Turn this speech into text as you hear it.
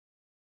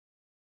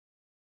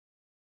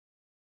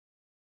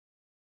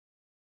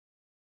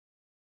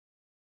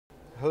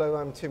Hello,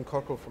 I'm Tim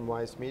Cockrell from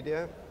Wise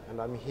Media,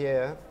 and I'm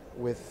here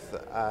with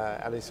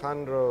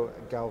Alejandro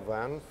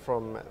Galvan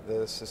from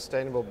the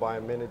Sustainable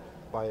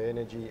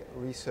Bioenergy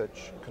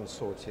Research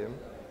Consortium,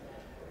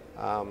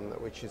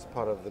 which is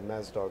part of the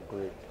Masdar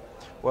group.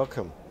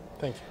 Welcome.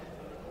 Thank you.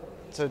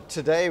 So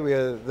today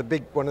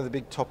one of the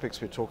big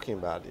topics we're talking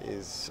about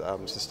is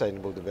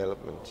sustainable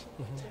development.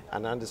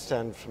 And I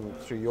understand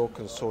through your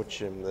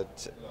consortium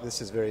that this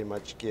is very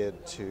much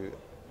geared to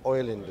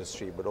oil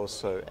industry, but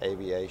also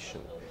aviation.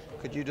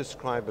 Could you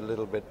describe a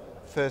little bit,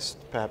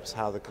 first perhaps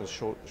how the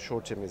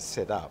consortium is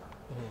set up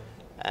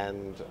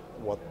and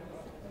what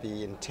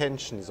the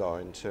intentions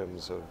are in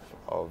terms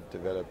of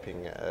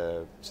developing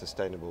a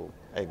sustainable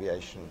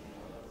aviation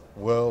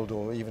world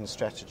or even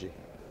strategy?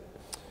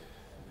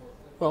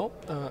 Well,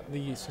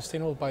 the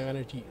Sustainable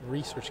Bioenergy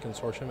Research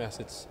Consortium, as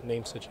its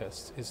name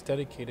suggests, is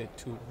dedicated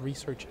to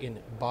research in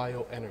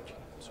bioenergy.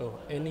 So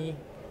any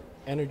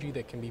energy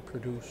that can be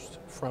produced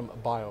from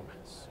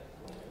biomass.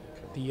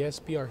 The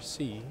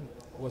SBRC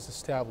was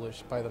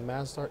established by the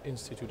Masdar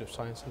Institute of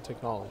Science and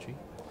Technology,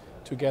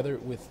 together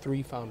with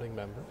three founding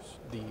members: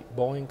 the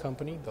Boeing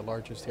Company, the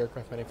largest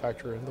aircraft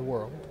manufacturer in the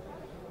world;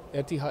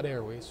 Etihad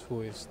Airways,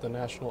 who is the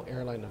national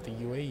airline of the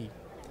UAE;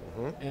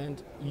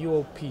 and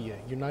UOP,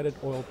 United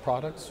Oil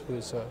Products, who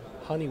is a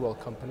Honeywell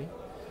company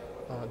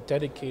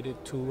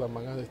dedicated to,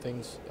 among other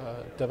things,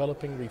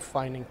 developing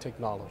refining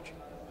technology.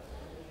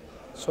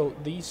 So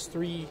these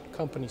three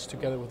companies,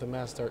 together with the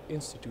Masdar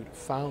Institute,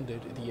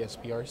 founded the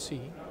SBRC,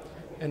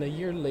 and a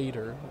year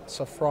later,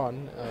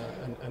 Safran,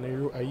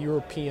 a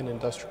European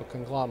industrial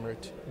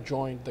conglomerate,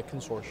 joined the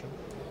consortium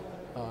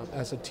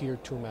as a Tier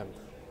 2 member.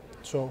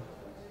 So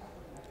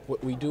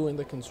what we do in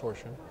the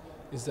consortium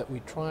is that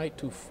we try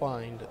to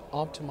find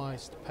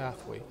optimized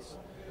pathways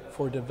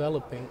for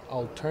developing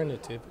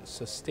alternative,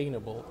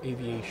 sustainable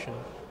aviation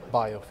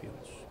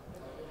biofuels.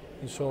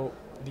 And so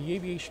the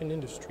aviation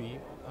industry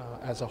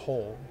as a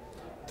whole,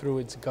 through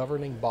its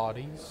governing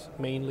bodies,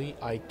 mainly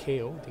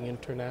ICAO, the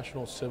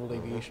International Civil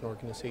Aviation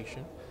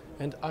Organization,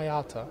 and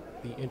IATA,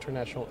 the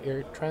International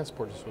Air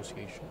Transport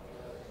Association,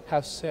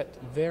 have set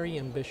very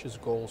ambitious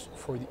goals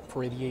for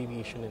the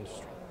aviation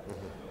industry.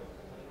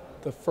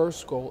 The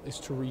first goal is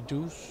to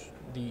reduce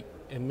the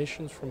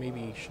emissions from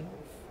aviation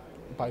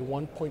by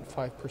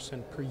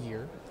 1.5% per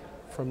year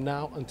from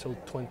now until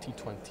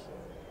 2020.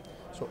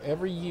 So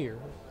every year,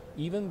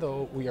 even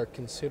though we are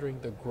considering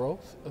the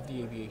growth of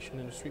the aviation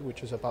industry,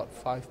 which is about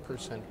 5%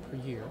 per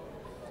year,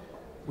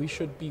 we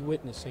should be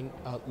witnessing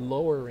a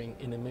lowering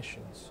in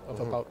emissions of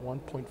about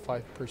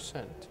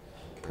 1.5%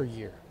 per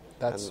year.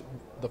 That's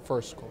the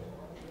first goal.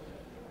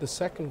 The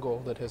second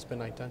goal that has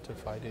been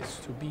identified is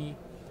to be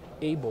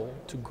able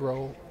to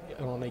grow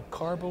on a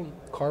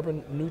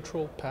carbon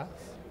neutral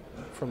path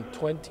from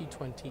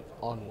 2020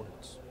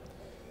 onwards.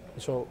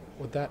 So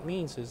what that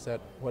means is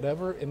that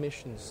whatever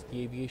emissions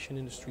the aviation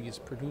industry is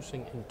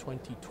producing in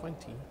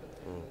 2020,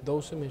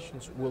 those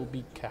emissions will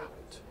be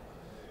capped.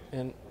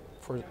 And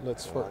for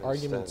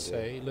argument's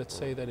sake, let's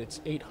say that it's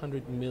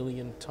 800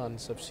 million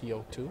tons of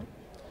CO2.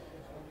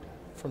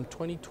 From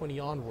 2020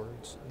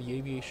 onwards, the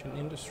aviation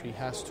industry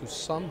has to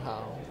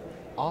somehow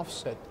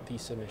offset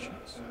these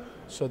emissions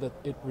so that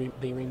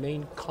they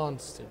remain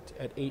constant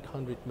at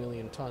 800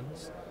 million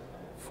tons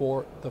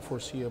for the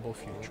foreseeable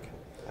future.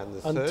 And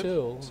the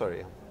third?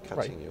 Sorry, I'm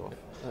cutting you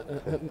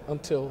off.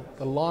 Until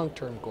the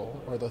long-term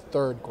goal, or the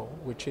third goal,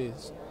 which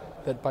is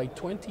that by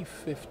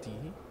 2050,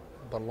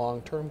 the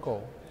long-term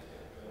goal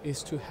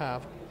is to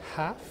have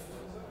half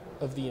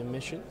of the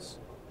emissions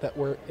that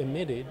were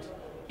emitted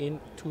in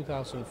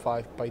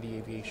 2005 by the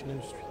aviation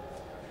industry.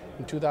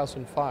 In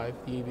 2005,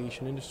 the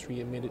aviation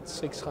industry emitted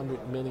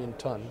 600 million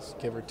tons,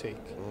 give or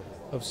take,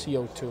 of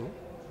CO2.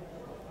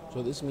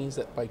 So this means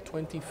that by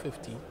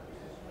 2050,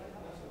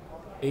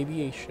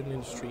 aviation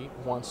industry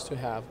wants to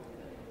have,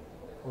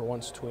 or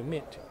wants to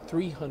emit,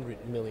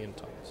 300 million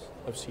tons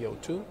of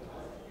CO2,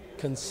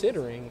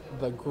 considering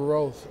the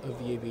growth of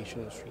the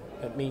aviation industry.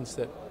 That means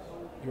that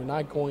you're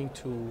not going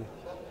to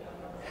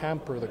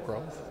hamper the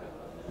growth.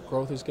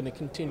 Growth is going to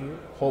continue,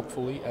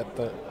 hopefully, at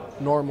the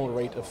normal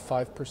rate of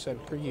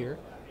 5% per year,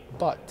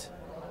 but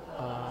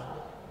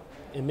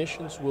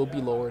emissions will be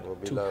lowered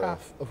to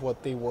half of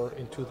what they were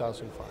in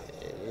 2005.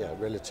 Yeah,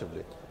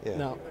 relatively. Yeah.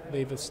 Now,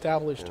 they've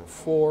established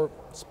 4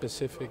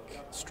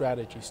 specific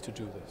strategies to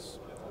do this.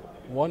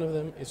 One of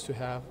them is to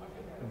have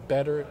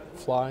better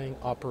flying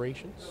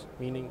operations,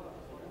 meaning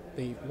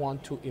they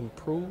want to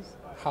improve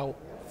how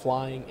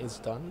flying is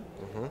done.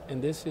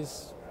 And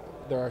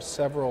there are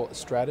several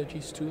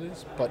strategies to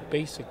this, but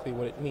basically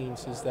what it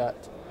means is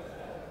that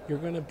you're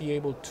going to be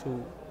able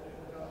to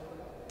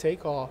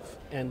take off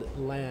and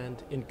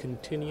land in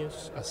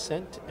continuous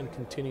ascent and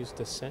continuous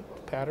descent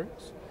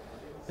patterns.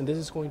 And this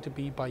is going to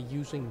be by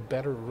using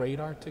better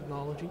radar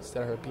technologies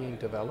that are being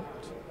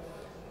developed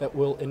that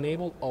will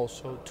enable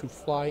also to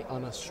fly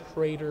on a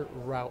straighter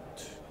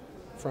route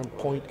from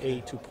point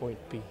A to point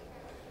B.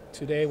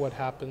 Today what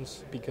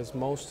happens, because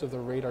most of the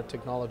radar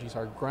technologies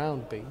are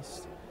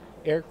ground-based,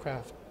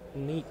 aircraft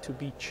need to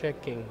be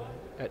checking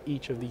at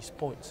each of these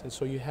points. And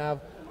so you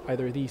have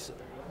either these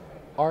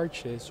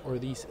arches or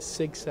these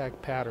zigzag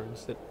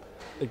patterns that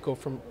go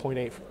from point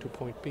A to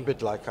point B. A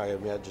bit like I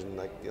imagine,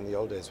 like in the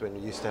old days when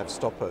you used to have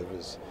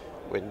stopovers,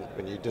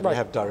 when you didn't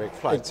have direct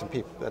flights and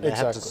people and they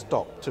had to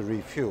stop to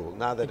refuel.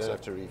 Now they don't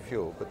have to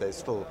refuel, but they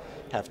still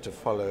have to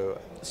follow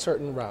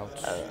certain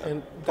routes,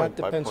 and that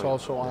depends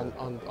also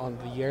on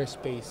the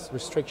airspace,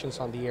 restrictions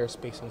on the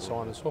airspace and so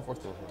on and so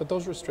forth. But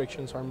those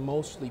restrictions are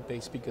mostly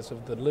based because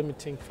of the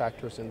limiting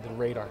factors in the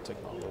radar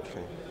technology.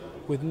 Okay.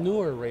 With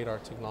newer radar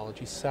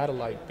technology,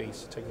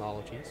 satellite-based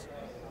technologies,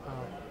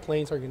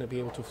 planes are going to be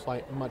able to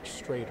fly much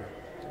straighter,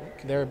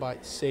 thereby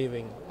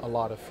saving a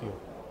lot of fuel.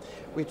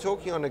 We're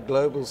talking on a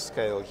global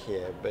scale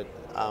here, but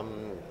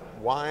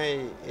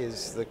why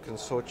is the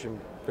consortium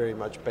very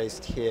much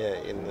based here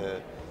in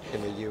the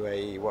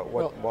UAE?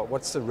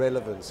 What's the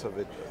relevance of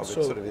it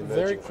sort of emerging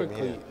very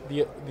quickly, from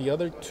here? the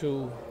other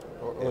two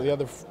or the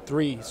other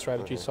three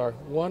strategies are: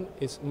 one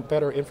is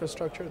better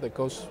infrastructure that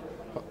goes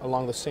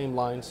along the same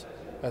lines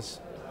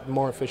as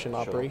more efficient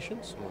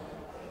operations.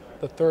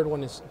 The third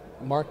one is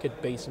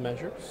market-based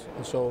measures,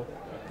 and so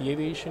the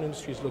aviation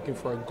industry is looking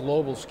for a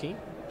global scheme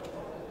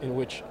in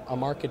which a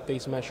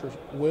market-based measure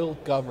will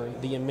govern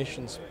the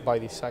emissions by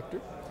the sector.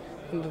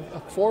 And the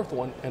fourth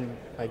one, and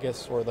I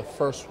guess, or the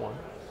first one,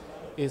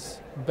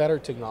 is better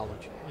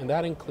technology. And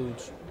that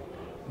includes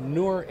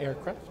newer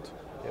aircraft,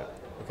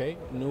 okay,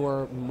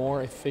 newer,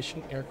 more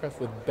efficient aircraft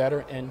with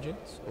better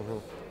engines.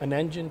 An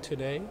engine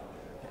today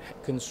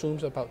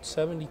consumes about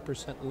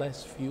 70%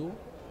 less fuel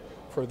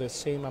for the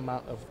same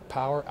amount of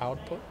power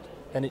output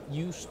than it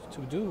used to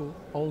do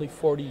only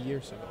 40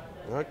 years ago.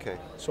 Okay.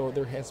 So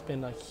there has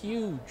been a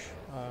huge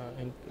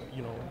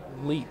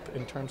leap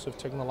in terms of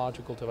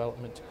technological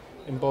development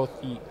in both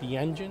the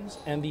engines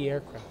and the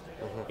aircraft.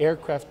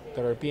 Aircraft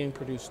that are being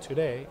produced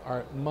today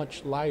are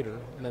much lighter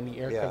than the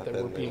aircraft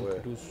that were being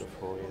produced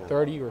before,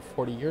 30 or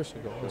 40 years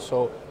ago. And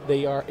so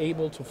they are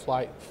able to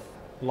fly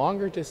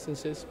longer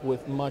distances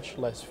with much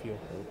less fuel.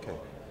 Okay.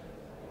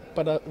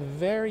 But a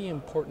very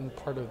important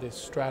part of this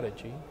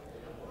strategy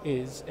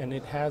is, and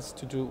it has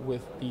to do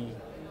with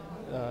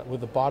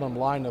the bottom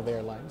line of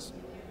airlines,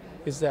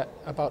 is that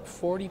about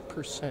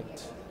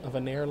 40% of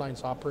an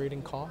airline's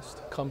operating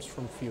cost comes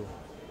from fuel.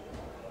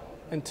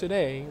 And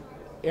today,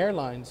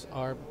 airlines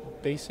are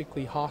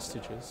basically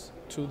hostages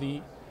to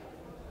the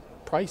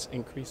price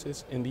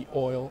increases in the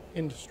oil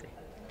industry.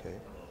 Okay.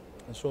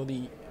 And so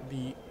the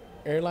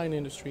airline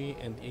industry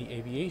and the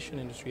aviation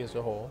industry as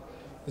a whole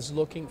is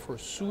looking for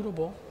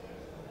suitable,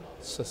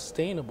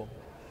 sustainable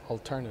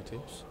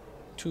alternatives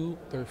to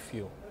their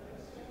fuel.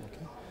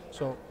 Okay?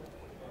 So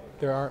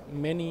there are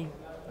many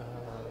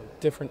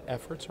different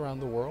efforts around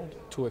the world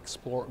to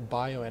explore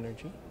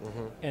bioenergy,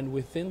 and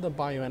within the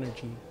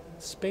bioenergy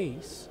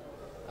space,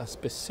 a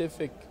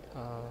specific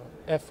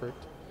effort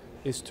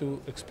is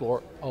to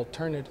explore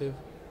alternative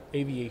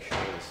aviation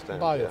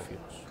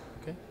biofuels.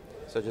 Okay.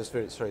 So just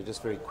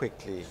very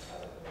quickly,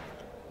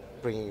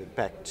 bringing it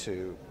back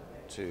to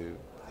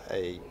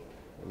a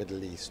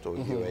Middle East or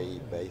UAE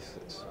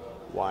basis.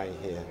 Why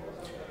here?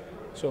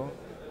 So,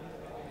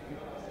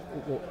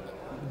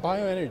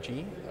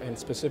 bioenergy, and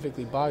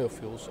specifically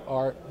biofuels,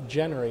 are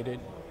generated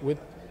with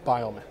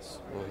biomass.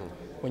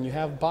 When you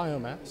have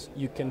biomass,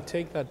 you can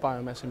take that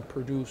biomass and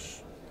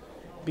produce,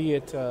 be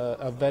it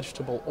a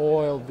vegetable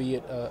oil, be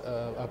it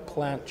a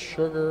plant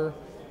sugar,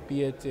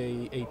 be it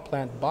a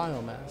plant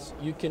biomass.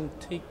 You can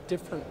take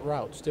different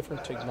routes,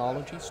 different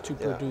technologies to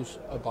produce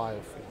a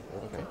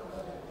biofuel. Okay?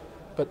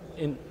 But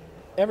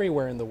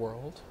everywhere in the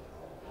world,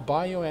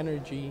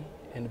 bioenergy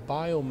and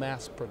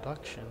biomass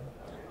production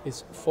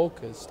is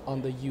focused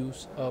on the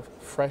use of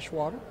fresh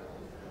water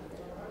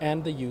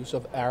and the use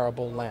of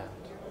arable land.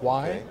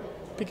 Why? Okay.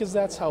 Because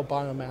that's how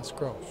biomass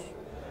grows.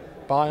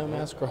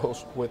 Biomass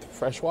grows with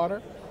fresh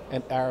water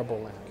and arable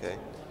land. Okay.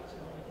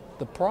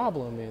 The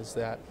problem is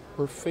that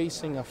we're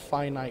facing a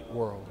finite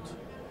world,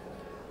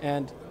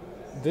 and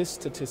this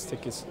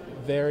statistic is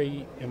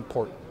very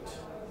important.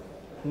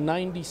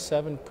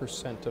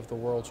 97% of the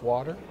world's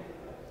water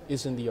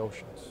is in the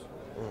oceans.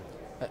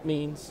 That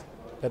means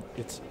that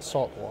it's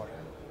salt water.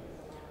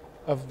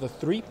 Of the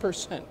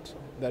 3%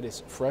 that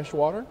is fresh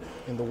water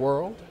in the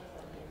world,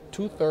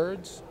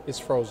 2/3 is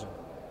frozen.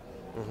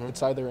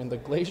 It's either in the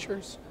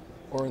glaciers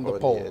or in the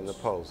poles. In the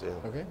poles,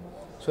 yeah. Okay?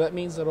 So that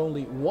means that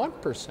only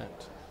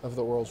 1% of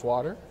the world's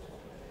water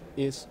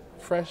is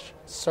fresh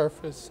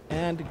surface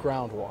and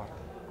groundwater.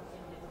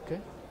 Okay?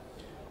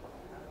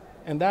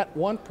 And that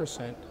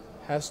 1%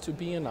 has to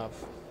be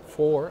enough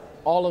for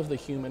all of the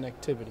human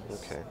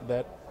activities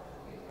that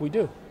we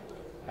do.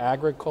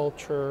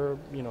 Agriculture,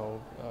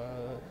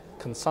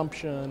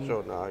 consumption,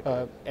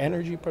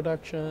 energy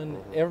production,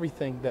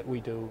 everything that we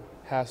do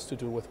has to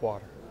do with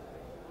water.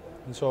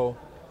 And so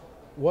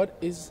what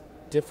is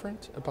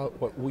different about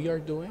what we are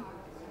doing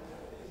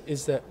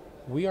is that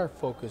we are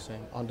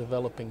focusing on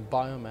developing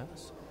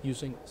biomass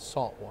using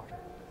salt water,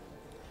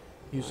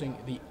 using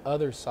the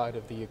other side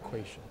of the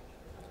equation,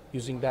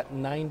 using that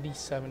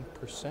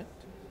 97%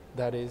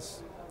 that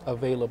is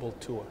available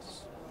to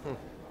us.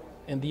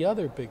 And the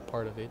other big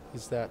part of it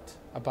is that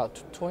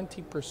about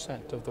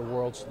 20% of the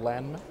world's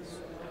landmass,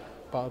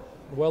 about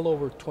well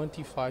over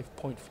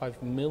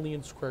 25.5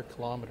 million square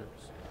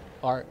kilometers,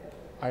 are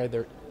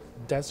either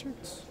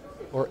deserts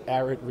or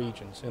arid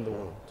regions in the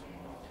world.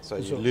 So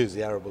you lose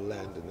the arable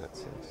land in that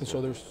sense.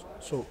 And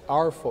so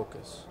our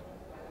focus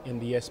in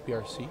the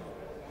SBRC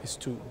is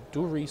to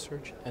do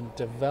research and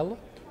develop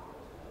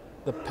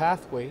the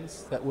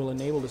pathways that will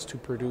enable us to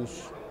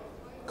produce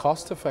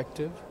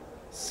cost-effective,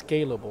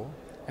 scalable,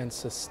 and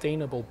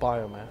sustainable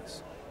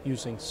biomass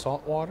using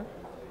salt water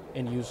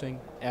and using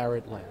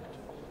arid land.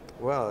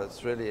 Wow,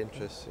 it's really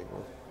interesting.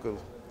 Good.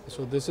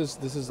 So this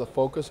is the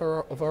focus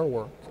of our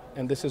work,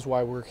 and this is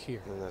why we're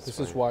here. This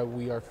is why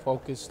we are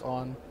focused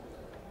on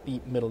the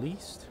Middle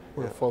East.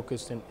 We're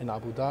focused in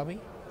Abu Dhabi.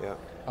 Yeah.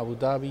 Abu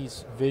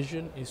Dhabi's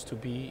vision is to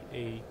be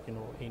a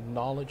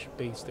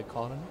knowledge-based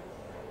economy,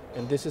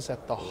 and this is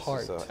at the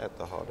heart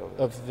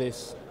of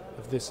this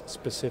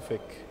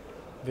specific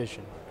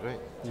vision. Great.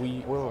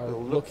 We are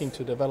looking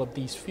to develop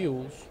these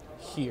fuels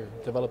here,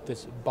 develop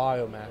this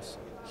biomass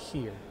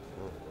here.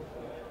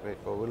 Great.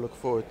 Well, we look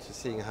forward to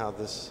seeing how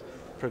this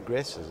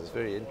progresses. It's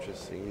very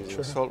interesting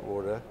using salt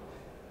water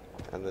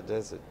and the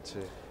desert to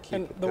keep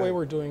and it the going. way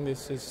we're doing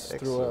this is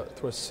through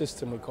a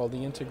system we call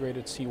the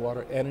Integrated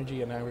Seawater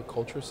Energy and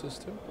Agriculture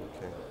System.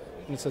 Okay.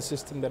 And it's a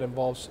system that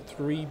involves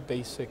 3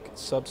 basic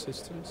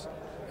subsystems: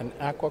 an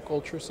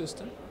aquaculture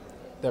system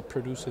that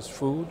produces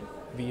food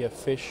via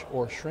fish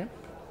or shrimp,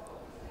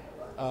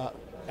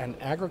 an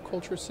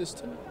agriculture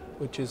system,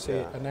 which is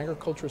an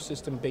agriculture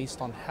system based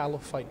on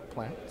halophyte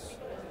plants.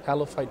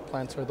 Halophyte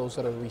plants are those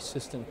that are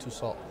resistant to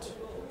salt.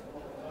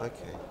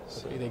 Okay.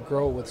 So They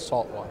grow with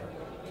salt water.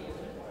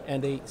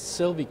 And a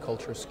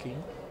silviculture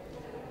scheme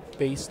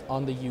based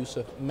on the use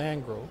of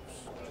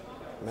mangroves.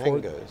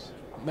 mangoes.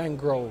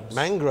 Mangroves.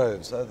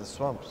 Mangroves, the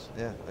swamps.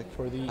 Yeah. Okay.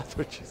 For the I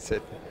thought you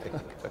said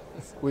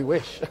mangoes. we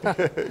wish.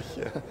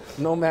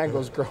 No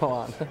mangoes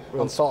grow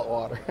on salt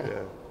water.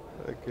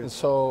 Yeah. Okay. And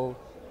so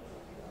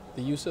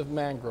the use of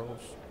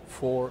mangroves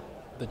for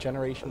the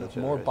generation of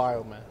more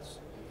biomass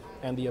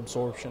and the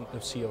absorption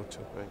of CO2.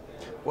 Right.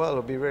 Well,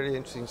 it'll be really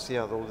interesting to see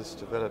how all this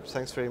develops.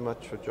 Thanks very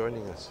much for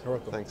joining us. You're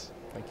welcome. Thanks.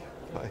 Thank you.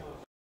 Bye.